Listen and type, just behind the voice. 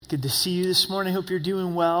Good to see you this morning. I hope you're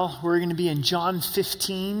doing well. We're going to be in John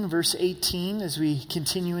 15, verse 18, as we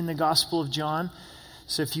continue in the Gospel of John.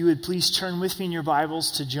 So if you would please turn with me in your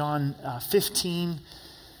Bibles to John 15,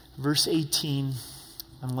 verse 18,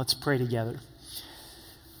 and let's pray together.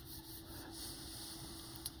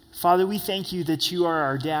 Father, we thank you that you are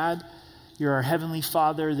our dad, you're our heavenly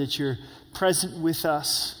Father, that you're present with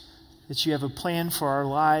us, that you have a plan for our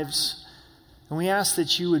lives. And we ask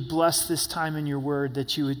that you would bless this time in your word,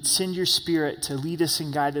 that you would send your Spirit to lead us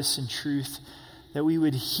and guide us in truth, that we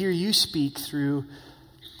would hear you speak through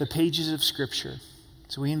the pages of Scripture.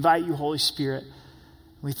 So we invite you, Holy Spirit.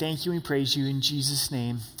 We thank you and we praise you in Jesus'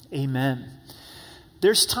 name. Amen.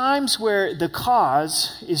 There's times where the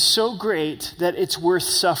cause is so great that it's worth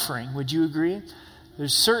suffering. Would you agree?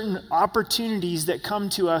 There's certain opportunities that come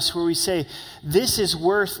to us where we say, this is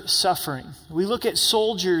worth suffering. We look at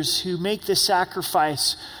soldiers who make the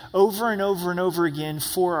sacrifice over and over and over again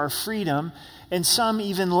for our freedom, and some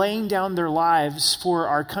even laying down their lives for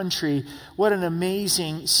our country. What an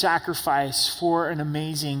amazing sacrifice for an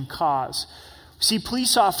amazing cause. We see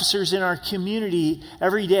police officers in our community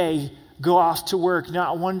every day go off to work,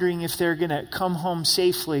 not wondering if they're going to come home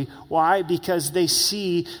safely. Why? Because they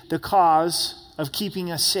see the cause of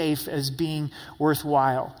keeping us safe as being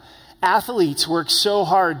worthwhile. Athletes work so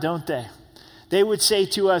hard, don't they? They would say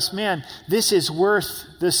to us, man, this is worth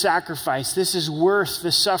the sacrifice. This is worth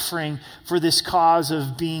the suffering for this cause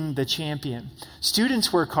of being the champion.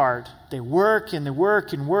 Students work hard. They work and they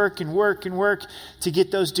work and work and work and work to get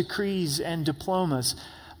those degrees and diplomas.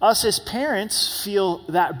 Us as parents feel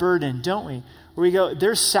that burden, don't we? Where we go,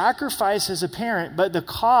 there's sacrifice as a parent, but the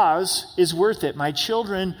cause is worth it. My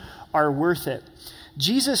children are worth it.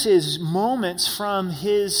 Jesus is moments from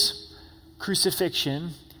his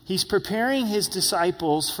crucifixion. He's preparing his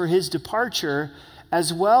disciples for his departure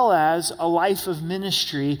as well as a life of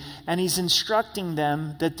ministry, and he's instructing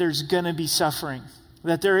them that there's going to be suffering,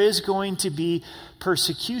 that there is going to be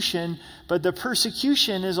persecution, but the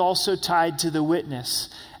persecution is also tied to the witness.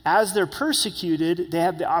 As they're persecuted, they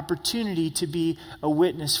have the opportunity to be a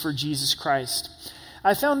witness for Jesus Christ.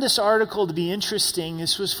 I found this article to be interesting.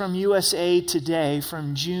 This was from USA Today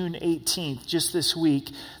from June 18th, just this week.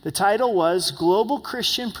 The title was, Global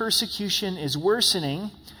Christian Persecution is Worsening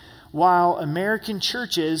While American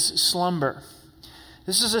Churches Slumber.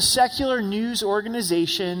 This is a secular news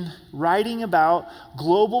organization writing about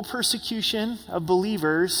global persecution of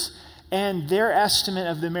believers and their estimate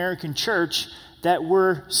of the American church that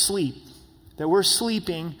we're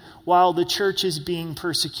sleeping while the church is being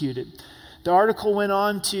persecuted. The article went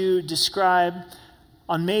on to describe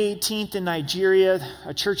on May 18th in Nigeria,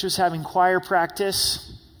 a church was having choir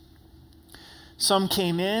practice. Some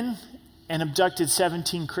came in and abducted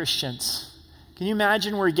 17 Christians. Can you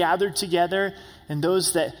imagine we're gathered together and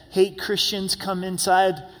those that hate Christians come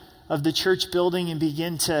inside of the church building and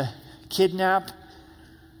begin to kidnap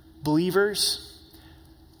believers?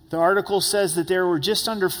 The article says that there were just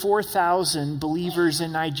under 4,000 believers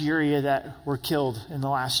in Nigeria that were killed in the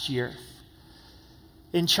last year.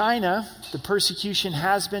 In China, the persecution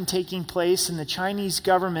has been taking place, and the Chinese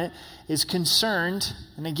government is concerned,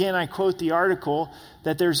 and again I quote the article,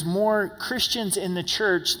 that there's more Christians in the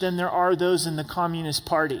church than there are those in the Communist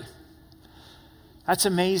Party. That's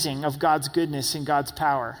amazing of God's goodness and God's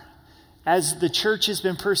power. As the church has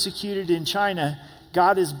been persecuted in China,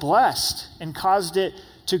 God is blessed and caused it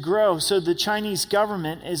to grow. So the Chinese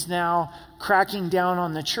government is now cracking down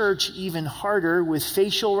on the church even harder with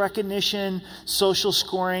facial recognition, social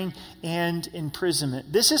scoring, and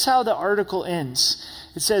imprisonment. This is how the article ends.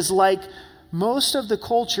 It says, like most of the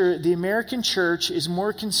culture, the American church is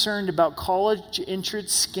more concerned about college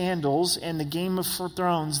entrance scandals and the Game of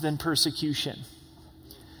Thrones than persecution.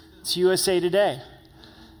 It's USA Today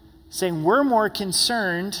saying we're more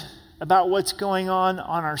concerned about what's going on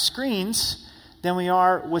our screens than we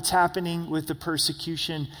are what's happening with the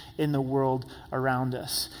persecution in the world around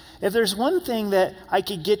us. If there's one thing that I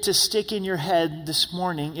could get to stick in your head this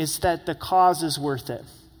morning, it's that the cause is worth it.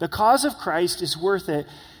 The cause of Christ is worth it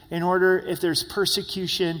in order if there's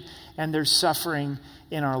persecution and there's suffering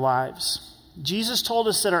in our lives. Jesus told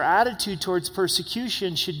us that our attitude towards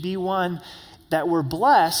persecution should be one that we're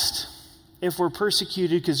blessed if we're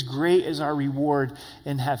persecuted because great is our reward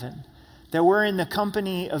in heaven. That we're in the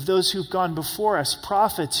company of those who've gone before us,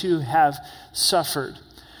 prophets who have suffered.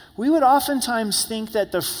 We would oftentimes think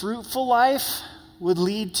that the fruitful life would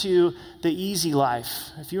lead to the easy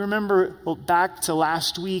life. If you remember back to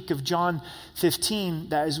last week of John 15,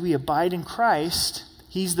 that as we abide in Christ,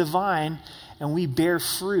 he's the vine, and we bear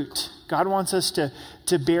fruit. God wants us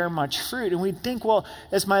to bear much fruit. And we think, well,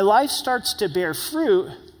 as my life starts to bear fruit,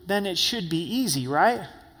 then it should be easy, right?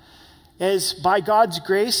 As by God's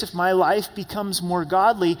grace, if my life becomes more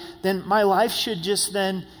godly, then my life should just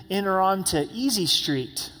then enter onto easy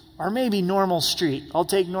street, or maybe normal street. I'll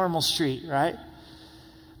take normal street, right?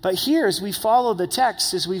 But here, as we follow the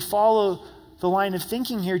text, as we follow the line of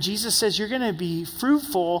thinking here, Jesus says you're going to be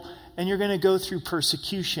fruitful and you're going to go through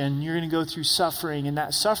persecution. You're going to go through suffering, and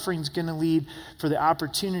that suffering is going to lead for the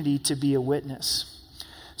opportunity to be a witness.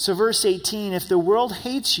 So verse 18, if the world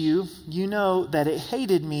hates you, you know that it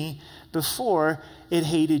hated me before it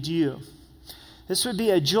hated you. This would be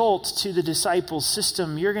a jolt to the disciples'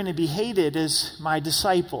 system. You're going to be hated as my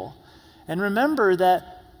disciple. And remember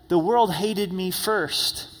that the world hated me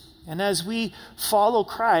first. And as we follow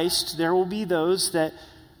Christ, there will be those that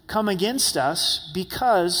come against us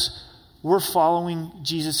because we're following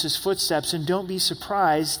Jesus' footsteps. And don't be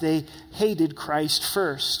surprised, they hated Christ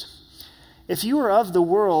first. If you were of the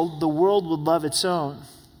world would love its own.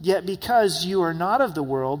 Yet because you are not of the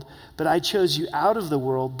world, but I chose you out of the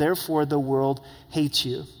world, therefore the world hates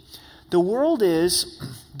you. The world is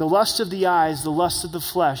the lust of the eyes, the lust of the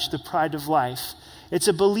flesh, the pride of life. It's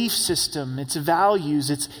a belief system, it's values,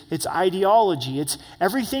 it's ideology, it's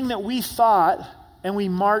everything that we thought and we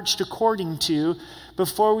marched according to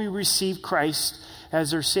before we received Christ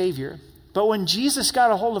as our Savior. But when Jesus got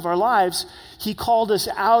a hold of our lives, he called us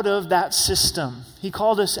out of that system. He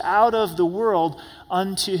called us out of the world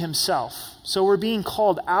unto himself. So we're being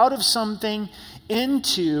called out of something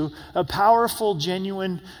into a powerful,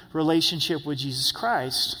 genuine relationship with Jesus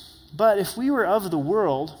Christ. But if we were of the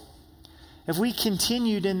world, if we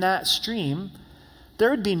continued in that stream, there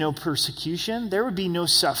would be no persecution, there would be no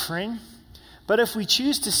suffering. But if we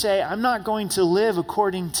choose to say, I'm not going to live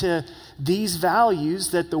according to these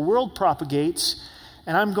values that the world propagates,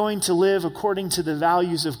 and I'm going to live according to the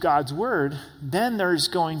values of God's word, then there's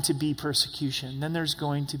going to be persecution. Then there's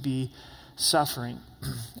going to be suffering.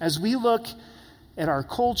 As we look at our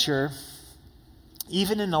culture,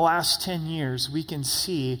 even in the last 10 years, we can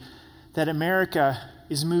see that America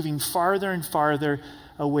is moving farther and farther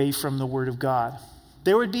away from the word of God.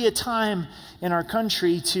 There would be a time in our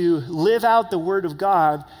country to live out the word of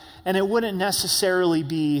God, and it wouldn't necessarily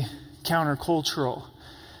be countercultural.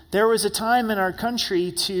 There was a time in our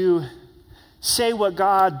country to say what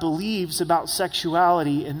God believes about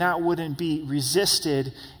sexuality, and that wouldn't be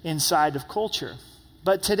resisted inside of culture.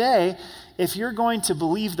 But today, if you're going to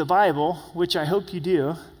believe the Bible, which I hope you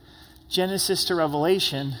do, Genesis to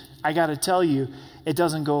Revelation, I got to tell you, it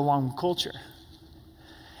doesn't go along with culture.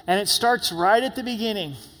 And it starts right at the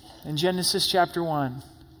beginning in Genesis chapter 1,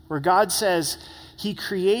 where God says he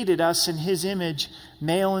created us in his image,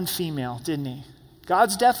 male and female, didn't he?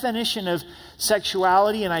 God's definition of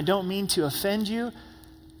sexuality, and I don't mean to offend you,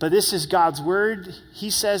 but this is God's word. He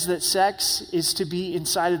says that sex is to be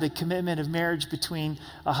inside of the commitment of marriage between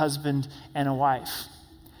a husband and a wife.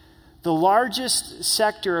 The largest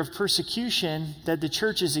sector of persecution that the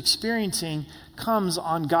church is experiencing comes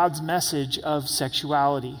on God's message of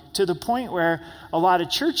sexuality, to the point where a lot of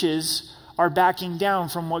churches are backing down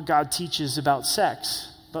from what God teaches about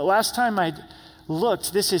sex. But last time I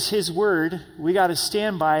looked, this is his word. We got to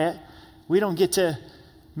stand by it. We don't get to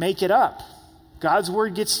make it up. God's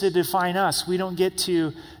word gets to define us. We don't get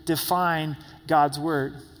to define God's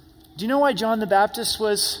word. Do you know why John the Baptist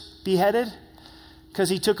was beheaded? Because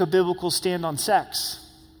he took a biblical stand on sex.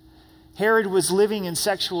 Herod was living in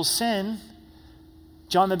sexual sin.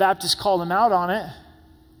 John the Baptist called him out on it.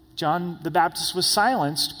 John the Baptist was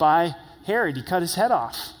silenced by Herod. He cut his head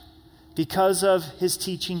off because of his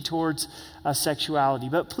teaching towards sexuality.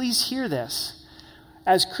 But please hear this.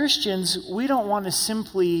 As Christians, we don't want to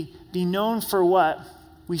simply be known for what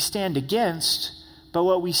we stand against, but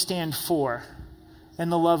what we stand for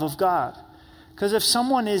and the love of God. Because if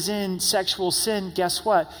someone is in sexual sin, guess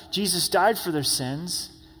what? Jesus died for their sins.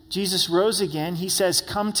 Jesus rose again. He says,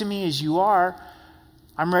 come to me as you are.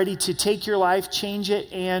 I'm ready to take your life, change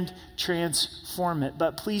it, and transform it.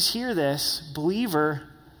 But please hear this, believer,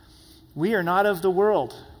 we are not of the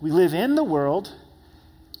world. We live in the world.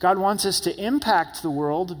 God wants us to impact the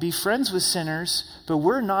world, be friends with sinners, but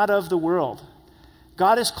we're not of the world.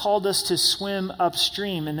 God has called us to swim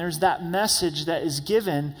upstream, and there's that message that is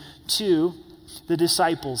given to the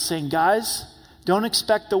disciples, saying, guys, don't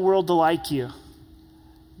expect the world to like you.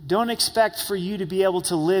 Don't expect for you to be able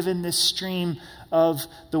to live in this stream of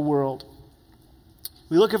the world.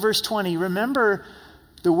 We look at verse 20. Remember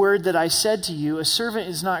the word that I said to you, a servant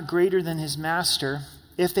is not greater than his master.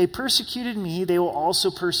 If they persecuted me, they will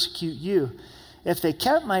also persecute you. If they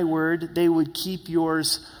kept my word, they would keep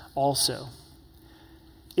yours also.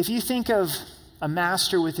 If you think of a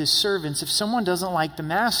master with his servants. If someone doesn't like the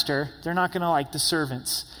master, they're not going to like the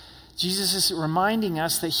servants. Jesus is reminding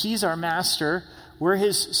us that he's our master, we're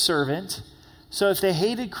his servant. So if they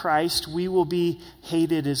hated Christ, we will be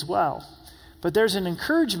hated as well. But there's an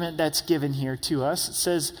encouragement that's given here to us. It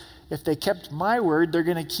says, if they kept my word, they're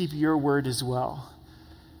going to keep your word as well.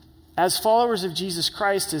 As followers of Jesus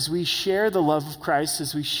Christ, as we share the love of Christ,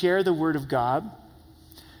 as we share the word of God,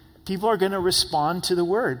 people are going to respond to the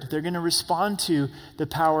word. They're going to respond to the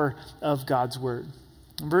power of God's word.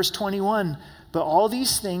 In verse 21, but all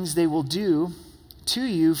these things they will do to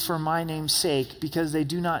you for my name's sake, because they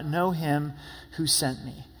do not know him who sent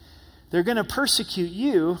me. They're going to persecute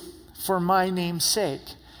you for my name's sake.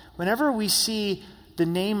 Whenever we see the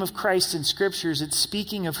name of Christ in scriptures, it's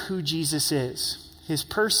speaking of who Jesus is. His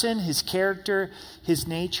person, his character, his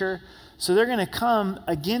nature. So they're going to come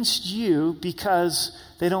against you because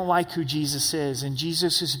they don't like who Jesus is, and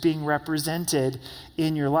Jesus is being represented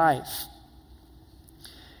in your life.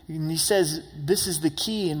 And he says, this is the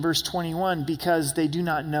key in verse 21, because they do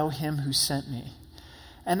not know him who sent me.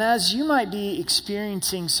 And as you might be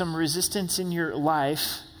experiencing some resistance in your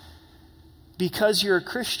life because you're a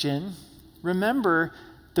Christian, remember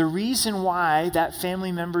the reason why that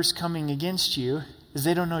family member's coming against you is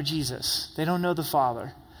they don't know Jesus. They don't know the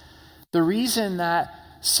Father. The reason that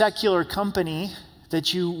secular company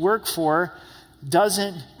that you work for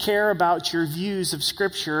doesn't care about your views of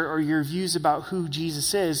Scripture or your views about who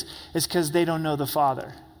Jesus is because they don't know the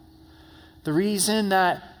Father. The reason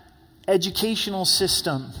that educational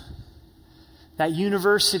system, that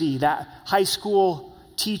university, that high school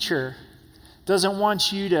teacher doesn't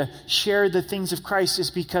want you to share the things of Christ is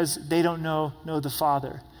because they don't know the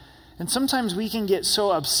Father. And sometimes we can get so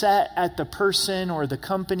upset at the person or the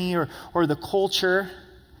company or the culture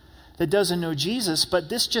that doesn't know Jesus, but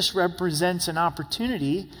this just represents an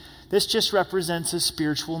opportunity. This just represents a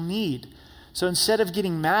spiritual need. So instead of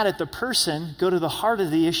getting mad at the person, go to the heart of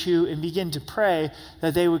the issue and begin to pray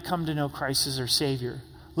that they would come to know Christ as their Savior.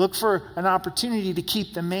 Look for an opportunity to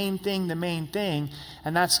keep the main thing,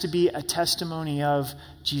 and that's to be a testimony of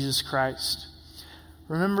Jesus Christ.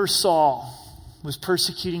 Remember Saul was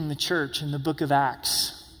persecuting the church in the book of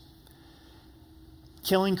Acts.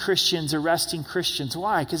 Killing Christians, arresting Christians.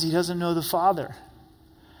 Why? Because he doesn't know the Father.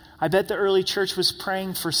 I bet the early church was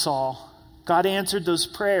praying for Saul. God answered those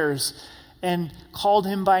prayers and called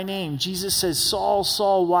him by name. Jesus says, Saul,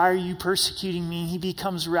 Saul, why are you persecuting me? And he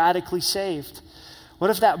becomes radically saved. What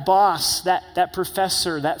if that boss, that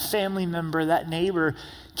professor, that family member, that neighbor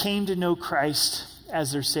came to know Christ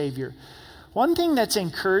as their Savior? One thing that's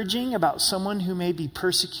encouraging about someone who may be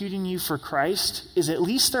persecuting you for Christ is at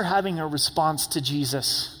least they're having a response to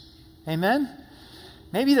Jesus. Amen?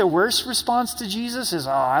 Maybe the worst response to Jesus is,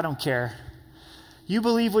 I don't care. You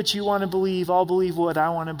believe what you want to believe. I'll believe what I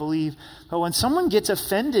want to believe. But when someone gets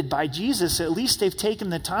offended by Jesus, at least they've taken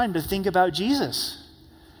the time to think about Jesus.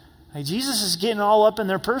 Like Jesus is getting all up in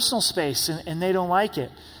their personal space and they don't like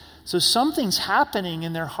it. So something's happening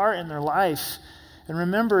in their heart and their life. And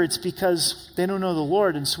remember, it's because they don't know the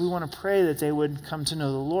Lord. And so we want to pray that they would come to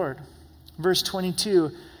know the Lord. Verse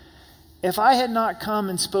 22, if I had not come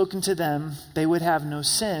and spoken to them, they would have no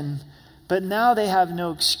sin. But now they have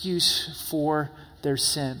no excuse for their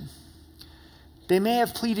sin. They may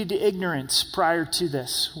have pleaded to ignorance prior to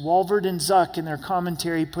this. Walvoord and Zuck in their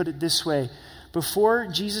commentary put it this way. Before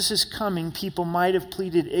Jesus' coming, people might have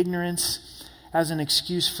pleaded ignorance as an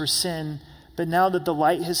excuse for sin, but now that the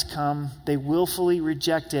light has come, they willfully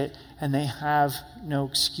reject it and they have no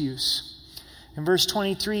excuse. In verse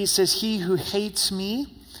 23, it says, he who hates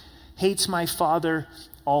me hates my Father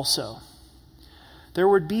also. There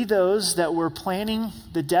would be those that were planning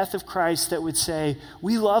the death of Christ that would say,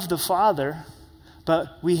 we love the Father,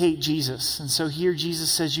 but we hate Jesus. And so here Jesus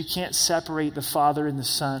says you can't separate the Father and the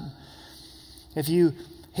Son. If you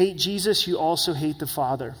hate Jesus, you also hate the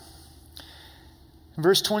Father. In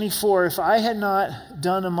verse 24, if I had not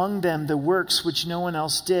done among them the works which no one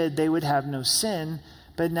else did, they would have no sin.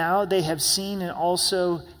 But now they have seen and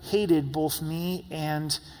also hated both me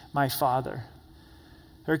and my Father.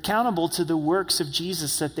 They're accountable to the works of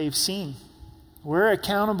Jesus that they've seen. We're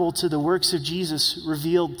accountable to the works of Jesus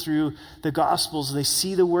revealed through the Gospels. They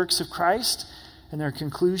see the works of Christ, and their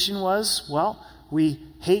conclusion was, well, we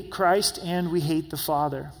hate Christ and we hate the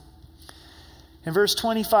Father. In verse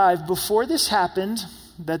 25, before this happened,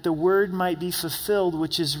 that the word might be fulfilled,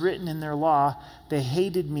 which is written in their law, they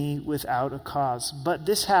hated me without a cause. But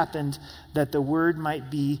this happened that the word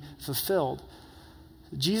might be fulfilled.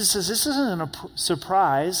 Jesus says, this isn't a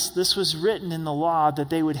surprise. This was written in the law that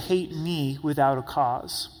they would hate me without a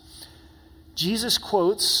cause. Jesus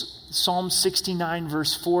quotes Psalm 69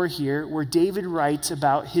 verse 4 here, where David writes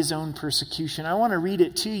about his own persecution. I want to read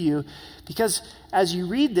it to you because as you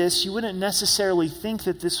read this, you wouldn't necessarily think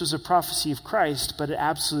that this was a prophecy of Christ, but it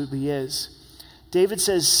absolutely is. David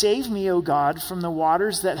says, "Save me, O God, from the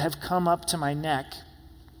waters that have come up to my neck.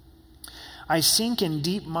 I sink in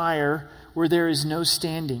deep mire where there is no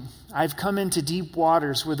standing. I've come into deep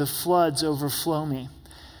waters where the floods overflow me.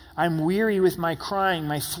 I'm weary with my crying.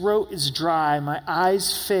 My throat is dry. My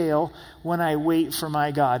eyes fail when I wait for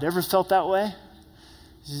my God." Ever felt that way?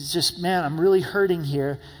 It's just, man, I'm really hurting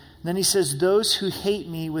here. And then he says, "Those who hate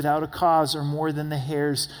me without a cause are more than the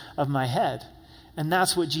hairs of my head." And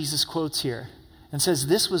that's what Jesus quotes here and says,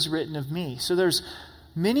 this was written of me. So there's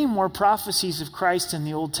many more prophecies of Christ in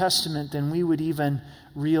the Old Testament than we would even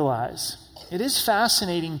realize. It is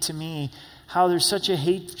fascinating to me how there's such a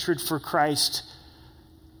hatred for Christ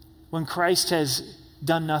when Christ has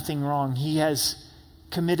done nothing wrong. He has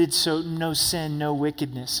committed no sin, no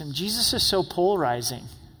wickedness. And Jesus is so polarizing.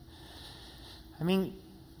 I mean,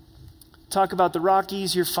 talk about the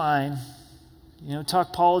Rockies, you're fine.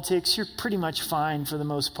 Talk politics, you're pretty much fine for the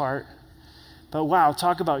most part. But wow,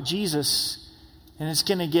 talk about Jesus, and it's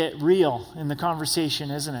going to get real in the conversation,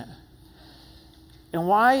 isn't it? And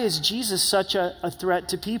why is Jesus such a threat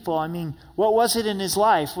to people? I mean, what was it in his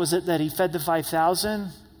life? Was it that he fed the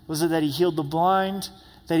 5,000? Was it that he healed the blind?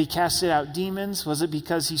 That he casted out demons? Was it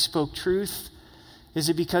because he spoke truth? Is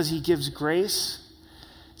it because he gives grace?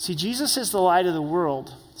 See, Jesus is the light of the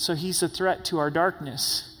world, so he's a threat to our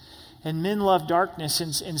darkness. And men love darkness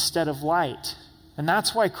instead of light. And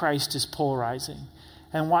that's why Christ is polarizing.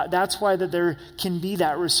 And that's why that there can be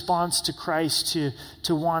that response to Christ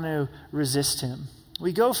to want to resist him.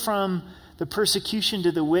 We go from the persecution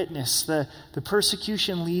to the witness. The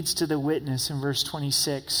persecution leads to the witness in verse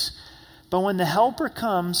 26. "But when the Helper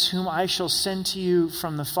comes, whom I shall send to you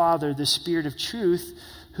from the Father, the Spirit of truth,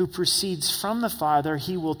 who proceeds from the Father,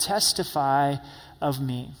 he will testify of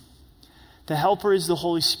me." The Helper is the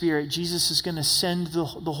Holy Spirit. Jesus is going to send the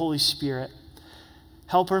Holy Spirit.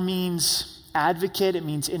 Helper means advocate. It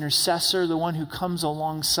means intercessor, the one who comes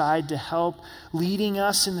alongside to help, leading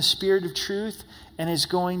us in the Spirit of truth, and is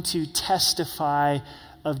going to testify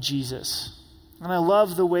of Jesus. And I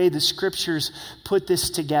love the way the scriptures put this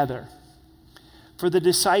together. For the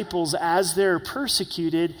disciples, as they're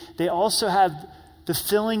persecuted, they also have the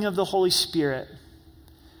filling of the Holy Spirit,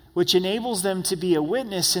 which enables them to be a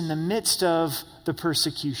witness in the midst of the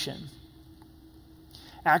persecution.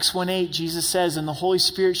 Acts 1:8, Jesus says, "And the Holy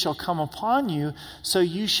Spirit shall come upon you, so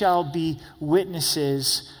you shall be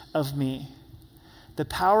witnesses of me." The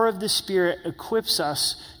power of the Spirit equips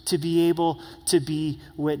us to be able to be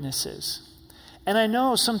witnesses. And I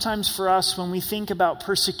know sometimes for us, when we think about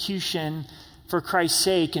persecution for Christ's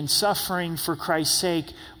sake and suffering for Christ's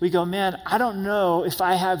sake, we go, man, I don't know if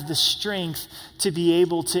I have the strength to be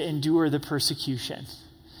able to endure the persecution.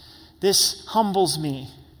 This humbles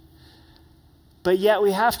me. But yet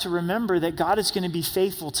we have to remember that God is going to be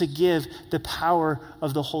faithful to give the power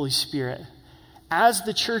of the Holy Spirit. As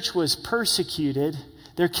the church was persecuted,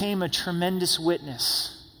 there came a tremendous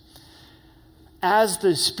witness. As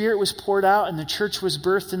the Spirit was poured out and the church was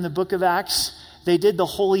birthed in the book of Acts, they did the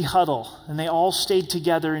holy huddle, and they all stayed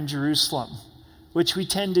together in Jerusalem, which we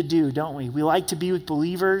tend to do, don't we? We like to be with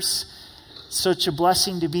believers. It's such a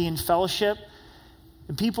blessing to be in fellowship.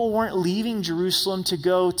 And people weren't leaving Jerusalem to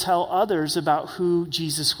go tell others about who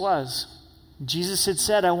Jesus was. Jesus had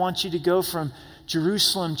said, "I want you to go from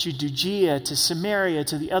Jerusalem to Judea, to Samaria,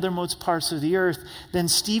 to the othermost parts of the earth." Then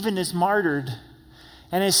Stephen is martyred.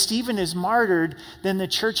 And as Stephen is martyred, then the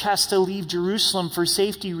church has to leave Jerusalem for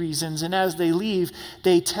safety reasons. And as they leave,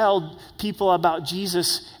 they tell people about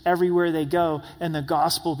Jesus everywhere they go, and the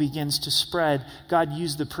gospel begins to spread. God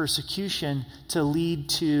used the persecution to lead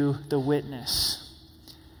to the witness.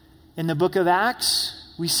 In the book of Acts,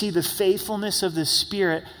 we see the faithfulness of the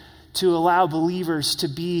Spirit to allow believers to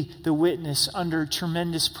be the witness under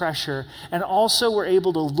tremendous pressure. And also we're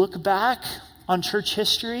able to look back on church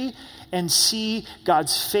history and see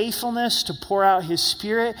God's faithfulness to pour out his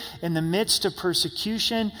Spirit in the midst of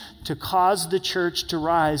persecution to cause the church to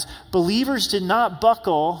rise. Believers did not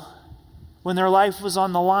buckle when their life was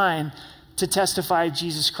on the line to testify of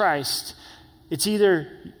Jesus Christ. It's either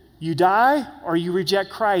you die or you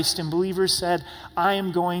reject Christ. And believers said, I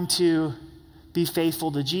am going to be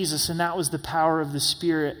faithful to Jesus. And that was the power of the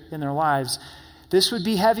Spirit in their lives. This would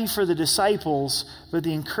be heavy for the disciples, but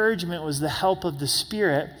the encouragement was the help of the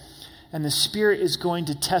Spirit. And the Spirit is going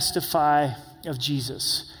to testify of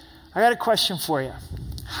Jesus. I got a question for you.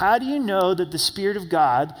 How do you know that the Spirit of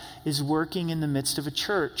God is working in the midst of a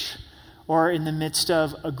church? or in the midst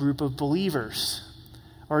of a group of believers,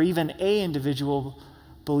 or even a individual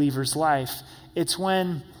believer's life. It's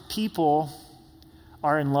when people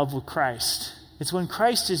are in love with Christ. It's when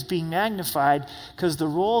Christ is being magnified, because the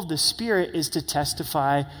role of the Spirit is to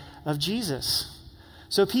testify of Jesus.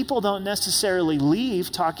 So people don't necessarily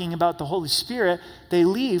leave talking about the Holy Spirit. They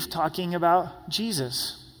leave talking about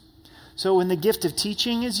Jesus. So when the gift of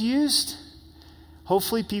teaching is used,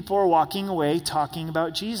 hopefully people are walking away talking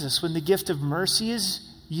about Jesus. When the gift of mercy is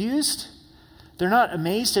used, they're not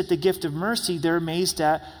amazed at the gift of mercy. They're amazed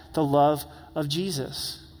at the love of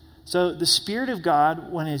Jesus. So the Spirit of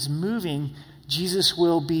God, when it's moving, Jesus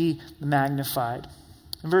will be magnified.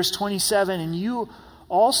 In verse 27, and you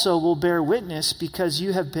also will bear witness because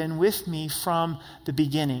you have been with me from the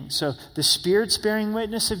beginning. So the Spirit's bearing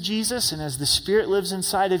witness of Jesus, and as the Spirit lives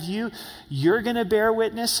inside of you, you're going to bear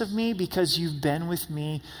witness of me because you've been with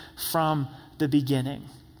me from the beginning.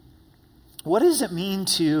 What does it mean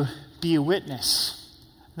to be a witness?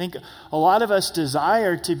 I think a lot of us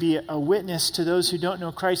desire to be a witness to those who don't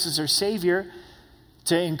know Christ as their Savior,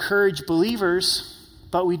 to encourage believers,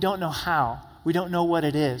 but we don't know how. We don't know what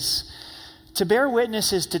it is. To bear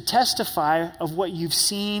witness is to testify of what you've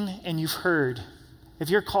seen and you've heard. If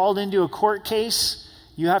you're called into a court case,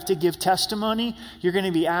 you have to give testimony. You're going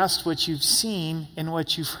to be asked what you've seen and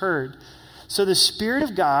what you've heard. So the Spirit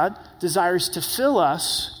of God desires to fill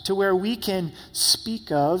us to where we can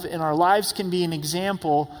speak of, and our lives can be an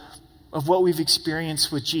example of what we've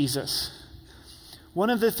experienced with Jesus. One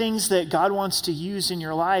of the things that God wants to use in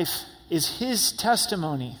your life is His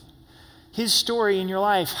testimony. His story in your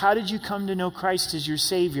life. How did you come to know Christ as your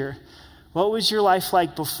Savior? What was your life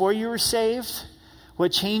like before you were saved?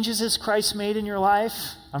 What changes has Christ made in your life?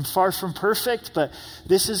 I'm far from perfect, but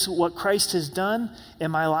this is what Christ has done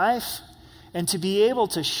in my life. And to be able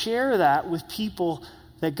to share that with people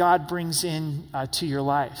that God brings in to your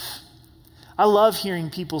life. I love hearing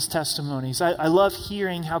people's testimonies. I love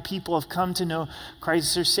hearing how people have come to know Christ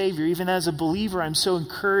as their Savior. Even as a believer, I'm so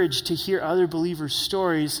encouraged to hear other believers'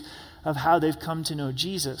 stories of how they've come to know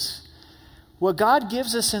Jesus. What God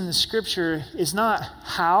gives us in the Scripture is not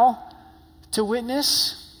how to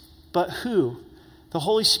witness, but who. The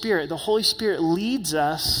Holy Spirit. The Holy Spirit leads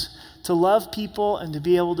us to love people and to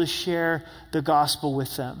be able to share the gospel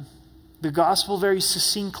with them. The gospel very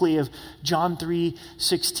succinctly of John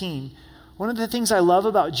 3:16. One of the things I love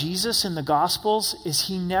about Jesus in the Gospels is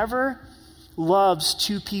He never loves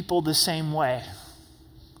two people the same way,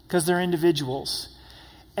 because they're individuals.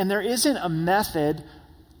 And there isn't a method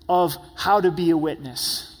of how to be a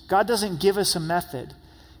witness. God doesn't give us a method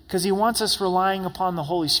because He wants us relying upon the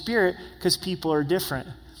Holy Spirit, because people are different.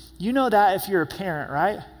 You know that if you're a parent,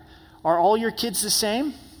 right? Are all your kids the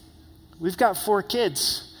same? We've got 4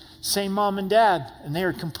 kids, same mom and dad, and they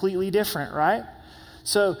are completely different, right?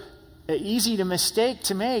 So easy to mistake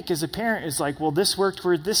to make as a parent is like, well, this worked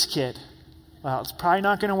with this kid. Well, it's probably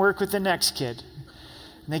not going to work with the next kid.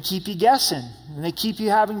 And they keep you guessing, and they keep you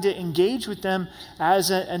having to engage with them as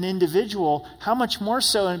an individual. How much more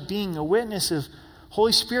so in being a witness of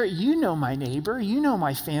Holy Spirit? You know my neighbor, you know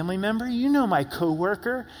my family member, you know my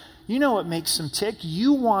coworker, you know what makes them tick.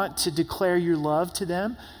 You want to declare your love to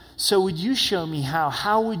them. So would you show me how?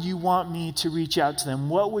 How would you want me to reach out to them?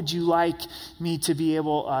 What would you like me to be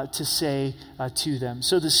able to say to them?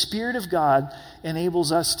 So the Spirit of God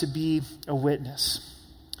enables us to be a witness.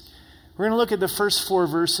 We're going to look at the first 4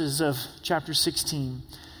 verses of chapter 16.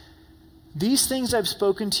 These things I've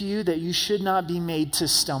spoken to you that you should not be made to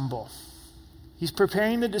stumble. He's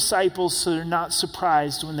preparing the disciples so they're not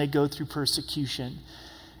surprised when they go through persecution.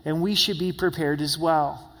 And we should be prepared as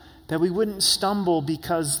well, that we wouldn't stumble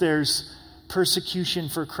because there's persecution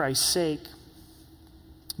for Christ's sake.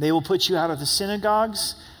 They will put you out of the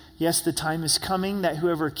synagogues. Yes, the time is coming that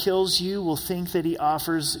whoever kills you will think that he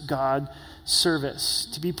offers God service.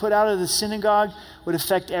 To be put out of the synagogue would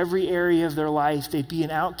affect every area of their life. They'd be an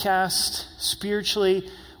outcast spiritually,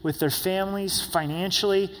 with their families,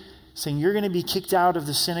 financially, saying, you're going to be kicked out of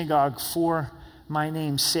the synagogue for my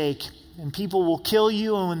name's sake. And people will kill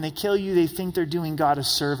you, and when they kill you, they think they're doing God a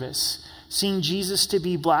service, seeing Jesus to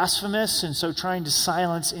be blasphemous, and so trying to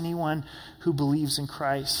silence anyone who believes in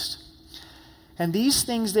Christ. And these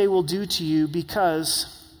things they will do to you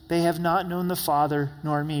because they have not known the Father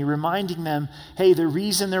nor me, reminding them, hey, the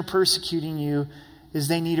reason they're persecuting you is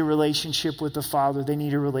they need a relationship with the Father. They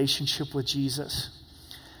need a relationship with Jesus.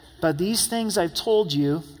 But these things I've told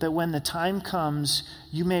you, that when the time comes,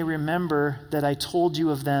 you may remember that I told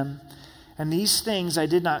you of them. And these things I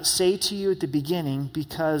did not say to you at the beginning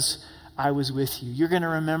because I was with you. You're going to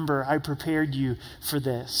remember I prepared you for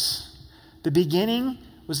this. The beginning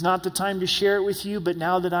was not the time to share it with you, but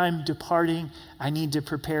now that I'm departing, I need to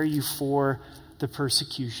prepare you for the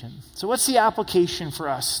persecution. So what's the application for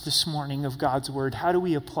us this morning of God's word? How do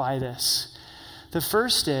we apply this? The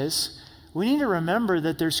first is, we need to remember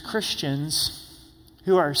that there's Christians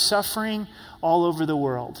who are suffering all over the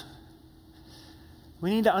world.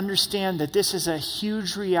 We need to understand that this is a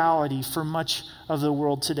huge reality for much of the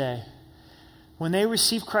world today. When they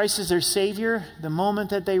receive Christ as their Savior, the moment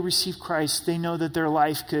that they receive Christ, they know that their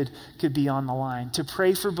life could be on the line. To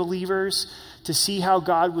pray for believers, to see how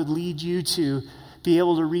God would lead you to be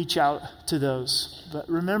able to reach out to those. But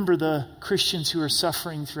remember the Christians who are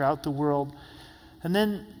suffering throughout the world. And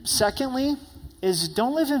then secondly is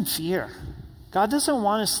don't live in fear. God doesn't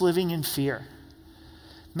want us living in fear.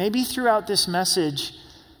 Maybe throughout this message,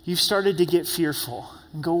 you've started to get fearful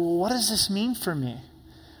and go, well, what does this mean for me?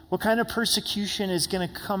 What kind of persecution is going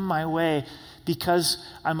to come my way because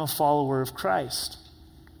I'm a follower of Christ?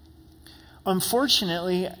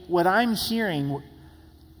 Unfortunately, what I'm hearing,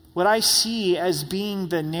 what I see as being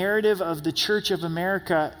the narrative of the Church of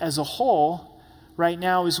America as a whole right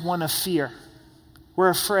now is one of fear. We're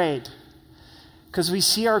afraid because we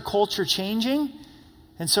see our culture changing.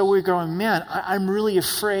 And so we're going, man, I'm really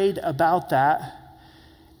afraid about that.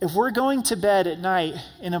 If we're going to bed at night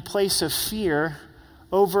in a place of fear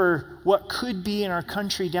over what could be in our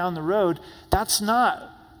country down the road, that's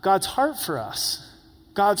not God's heart for us.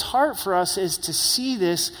 God's heart for us is to see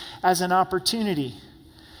this as an opportunity.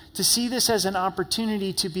 To see this as an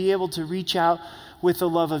opportunity to be able to reach out with the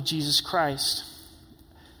love of Jesus Christ.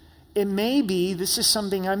 It may be, this is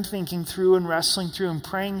something I'm thinking through and wrestling through and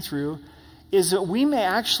praying through, is that we may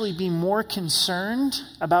actually be more concerned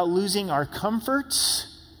about losing our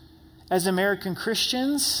comforts as American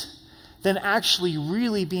Christians than actually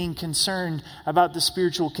really being concerned about the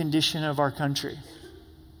spiritual condition of our country.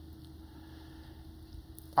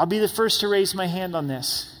 I'll be the first to raise my hand on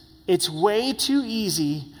this. It's way too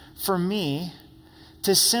easy for me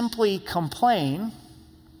to simply complain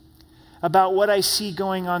about what I see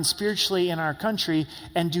going on spiritually in our country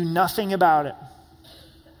and do nothing about it.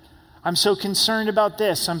 I'm so concerned about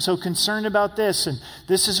this. I'm so concerned about this. And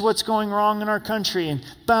this is what's going wrong in our country. And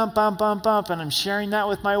bump. And I'm sharing that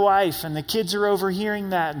with my wife. And the kids are overhearing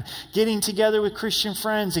that. And getting together with Christian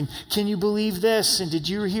friends. And can you believe this? And did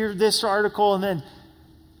you hear this article? And then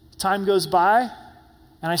time goes by.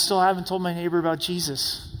 And I still haven't told my neighbor about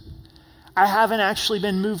Jesus. I haven't actually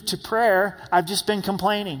been moved to prayer. I've just been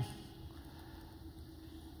complaining.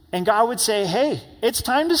 And God would say, hey, it's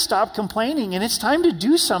time to stop complaining and it's time to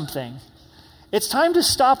do something. It's time to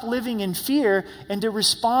stop living in fear and to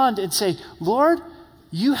respond and say, Lord,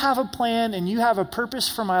 you have a plan and you have a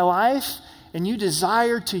purpose for my life and you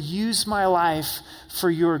desire to use my life for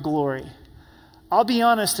your glory. I'll be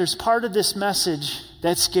honest, there's part of this message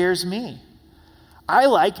that scares me. I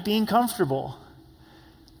like being comfortable.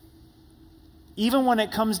 Even when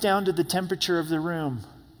it comes down to the temperature of the room,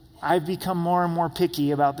 I've become more and more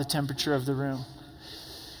picky about the temperature of the room.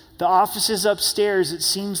 The offices upstairs, it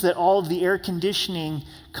seems that all of the air conditioning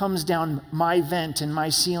comes down my vent and my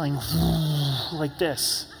ceiling like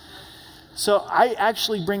this. So I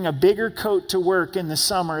actually bring a bigger coat to work in the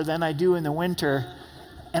summer than I do in the winter.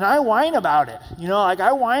 And I whine about it.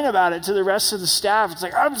 I whine about it to the rest of the staff. It's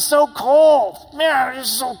like, I'm so cold. Man,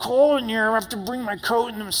 it's so cold in here. I have to bring my coat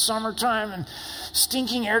in the summertime and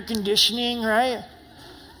stinking air conditioning, right?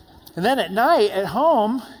 And then at night, at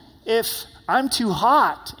home, if I'm too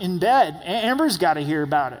hot in bed, Amber's got to hear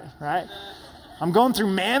about it, right? I'm going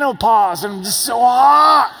through menopause, and I'm just so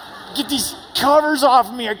hot. Get these covers off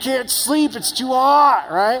of me. I can't sleep. It's too hot,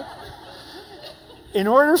 right? In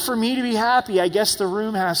order for me to be happy, I guess the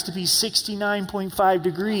room has to be 69.5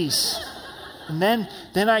 degrees. And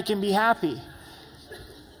then I can be happy.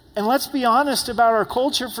 And let's be honest about our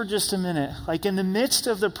culture for just a minute. Like in the midst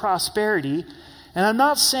of the prosperity, and I'm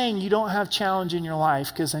not saying you don't have challenge in your life,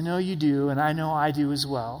 because I know you do, and I know I do as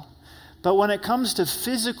well. But when it comes to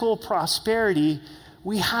physical prosperity,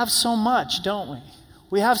 we have so much, don't we?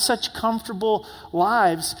 We have such comfortable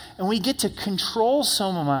lives, and we get to control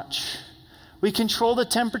so much. We control the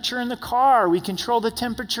temperature in the car. We control the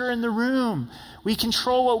temperature in the room. We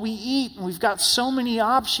control what we eat, and we've got so many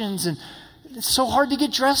options, and it's so hard to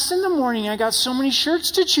get dressed in the morning. I got so many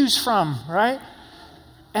shirts to choose from, right?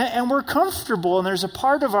 And we're comfortable, and there's a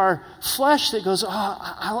part of our flesh that goes,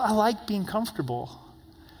 I like being comfortable.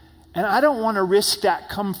 And I don't want to risk that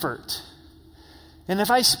comfort. And if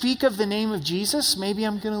I speak of the name of Jesus, maybe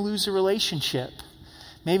I'm going to lose a relationship.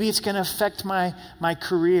 Maybe it's going to affect my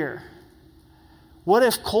career. What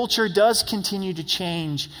if culture does continue to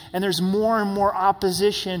change and there's more and more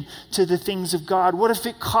opposition to the things of God? What if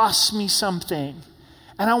it costs me something?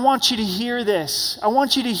 And I want you to hear this. I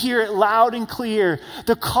want you to hear it loud and clear.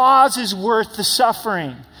 The cause is worth the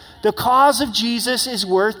suffering. The cause of Jesus is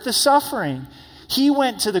worth the suffering. He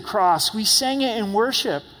went to the cross. We sang it in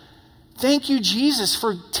worship. Thank you, Jesus,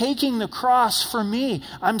 for taking the cross for me.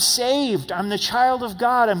 I'm saved. I'm the child of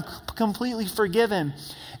God. I'm completely forgiven.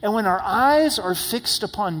 And when our eyes are fixed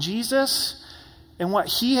upon Jesus and what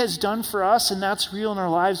he has done for us, and that's real in our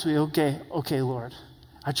lives, we, okay, Lord,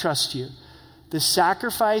 I trust you. The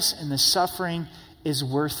sacrifice and the suffering is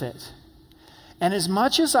worth it. And as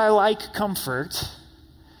much as I like comfort,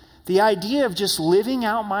 the idea of just living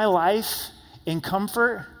out my life in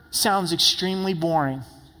comfort sounds extremely boring.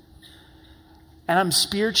 And I'm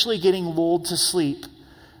spiritually getting lulled to sleep.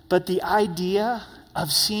 But the idea of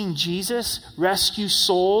seeing Jesus rescue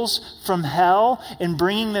souls from hell and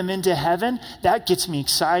bringing them into heaven, that gets me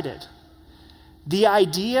excited. The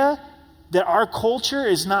idea that our culture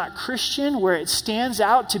is not Christian, where it stands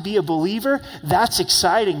out to be a believer, that's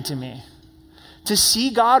exciting to me. To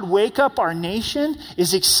see God wake up our nation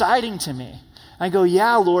is exciting to me. I go,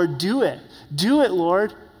 yeah, Lord, do it. Do it,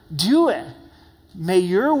 Lord. Do it. May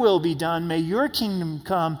your will be done. May your kingdom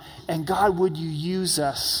come. And God, would you use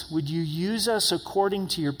us? Would you use us according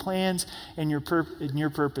to your plans and your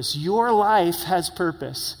purpose? Your life has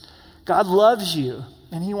purpose. God loves you,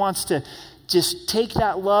 and he wants to just take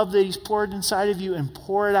that love that he's poured inside of you and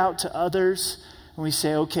pour it out to others. And we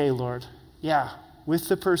say, okay, Lord, yeah, with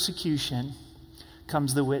the persecution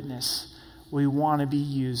comes the witness. We want to be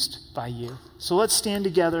used by you. So let's stand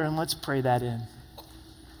together and let's pray that in.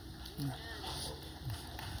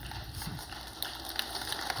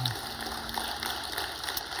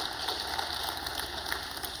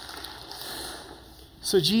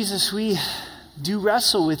 So Jesus, we do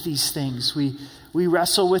wrestle with these things. We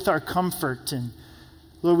wrestle with our comfort, and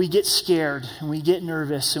Lord, we get scared and we get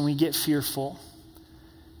nervous and we get fearful.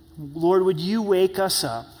 Lord, would you wake us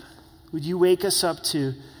up? Would you wake us up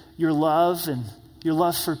to your love and your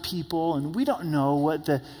love for people? And we don't know what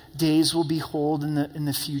the days will behold in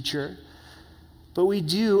the future. But we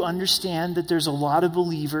do understand that there's a lot of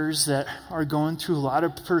believers that are going through a lot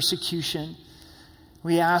of persecution.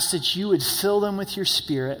 We ask that you would fill them with your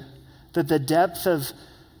Spirit, that the depth of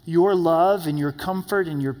your love and your comfort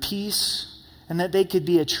and your peace, and that they could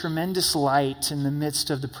be a tremendous light in the midst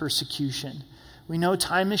of the persecution. We know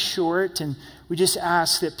time is short, and we just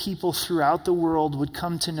ask that people throughout the world would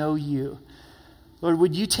come to know you. Lord,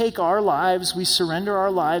 would you take our lives? We surrender our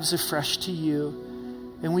lives afresh to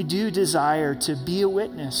you, and we do desire to be a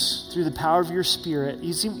witness through the power of your Spirit.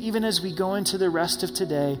 Even as we go into the rest of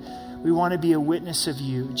today, we want to be a witness of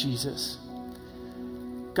you, Jesus.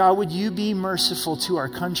 God, would you be merciful to our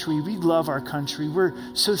country? We love our country. We're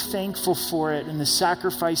so thankful for it and the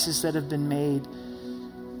sacrifices that have been made.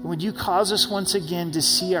 And would you cause us once again to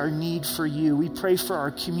see our need for you? We pray for our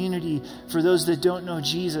community, for those that don't know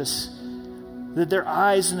Jesus, that their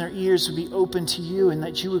eyes and their ears would be open to you, and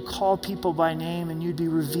that you would call people by name and you'd be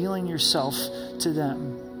revealing yourself to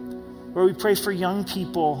them. Lord, we pray for young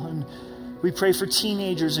people, and we pray for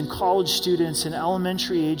teenagers and college students and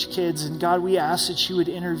elementary age kids. And God, we ask that you would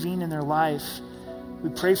intervene in their life. We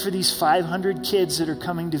pray for these 500 kids that are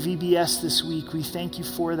coming to VBS this week. We thank you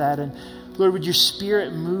for that. And Lord, would your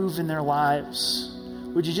Spirit move in their lives?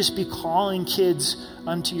 Would you just be calling kids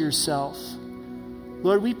unto yourself?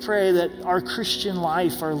 Lord, we pray that our Christian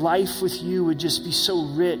life, our life with you, would just be so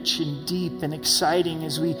rich and deep and exciting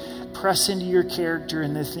as we press into your character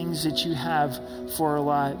and the things that you have for our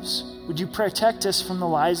lives. Would you protect us from the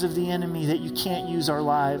lies of the enemy, that you can't use our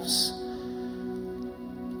lives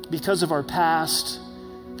because of our past,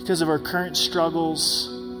 because of our current struggles.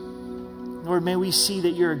 Lord, may we see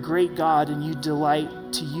that you're a great God and you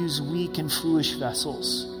delight to use weak and foolish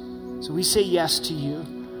vessels. So we say yes to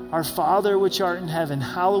you. Our Father which art in heaven,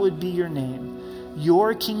 hallowed be your name.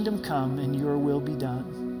 Your kingdom come and your will be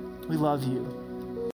done. We love you.